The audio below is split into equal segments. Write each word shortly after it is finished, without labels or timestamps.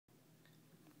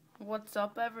What's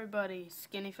up, everybody?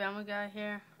 Skinny Family Guy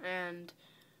here, and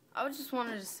I just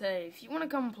wanted to say, if you want to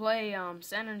come play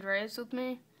San Andreas with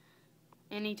me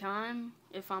anytime,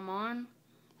 if I'm on,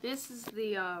 this is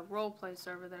the roleplay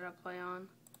server that I play on.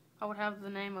 I would have the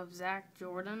name of Zach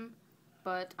Jordan,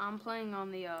 but I'm playing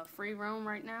on the free roam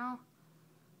right now,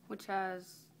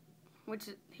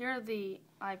 here are the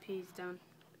IPs done.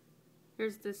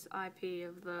 Here's this IP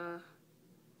of the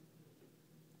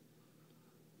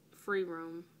free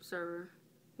roam server,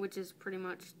 which is pretty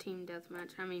much team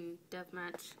deathmatch. I mean,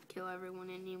 deathmatch, kill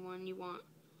anyone you want.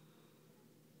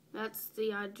 That's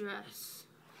the address.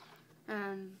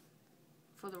 And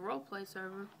for the roleplay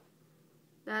server,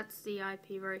 that's the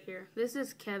IP right here. This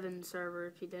is Kevin's server,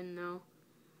 if you didn't know.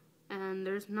 And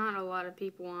there's not a lot of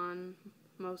people on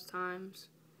most times.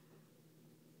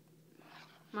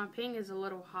 My ping is a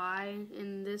little high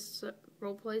in this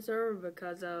roleplay server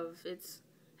because of it's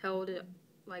held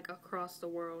like across the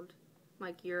world,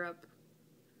 like Europe,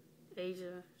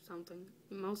 Asia, something.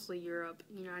 Mostly Europe,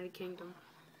 United Kingdom,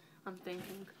 I'm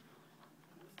thinking.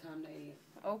 It's time to eat.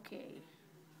 Okay,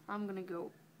 I'm gonna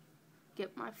go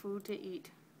get my food to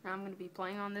eat. I'm gonna be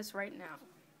playing on this right now.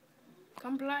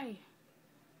 Come play.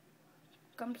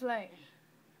 Come play.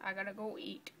 I gotta go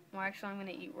eat. Well, actually, I'm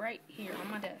gonna eat right here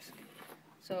on my desk.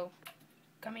 So,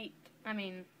 come eat.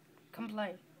 Come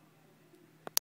play.